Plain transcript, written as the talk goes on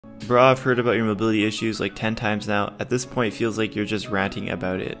Bro, I've heard about your mobility issues like 10 times now. At this point, it feels like you're just ranting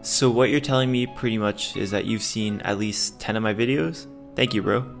about it. So what you're telling me pretty much is that you've seen at least 10 of my videos? Thank you,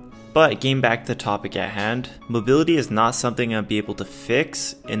 bro. But getting back to the topic at hand, mobility is not something I'll be able to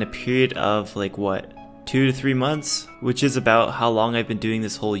fix in a period of like what? 2 to 3 months, which is about how long I've been doing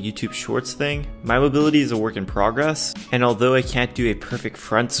this whole YouTube Shorts thing. My mobility is a work in progress, and although I can't do a perfect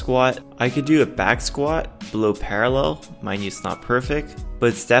front squat, I could do a back squat below parallel. Mind you, it's not perfect, but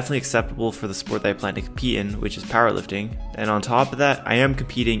it's definitely acceptable for the sport that I plan to compete in, which is powerlifting. And on top of that, I am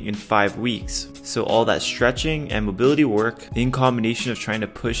competing in 5 weeks. So all that stretching and mobility work, in combination of trying to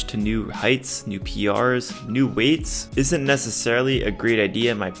push to new heights, new PRs, new weights, isn't necessarily a great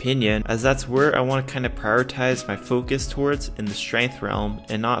idea in my opinion, as that's where I want to kind of prioritize my focus towards in the strength realm,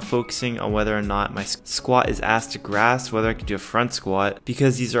 and not focusing on whether or not my squat is ass to grass, whether I can do a front squat,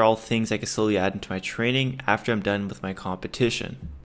 because these are all things I can slowly add into my training after I'm done with my competition.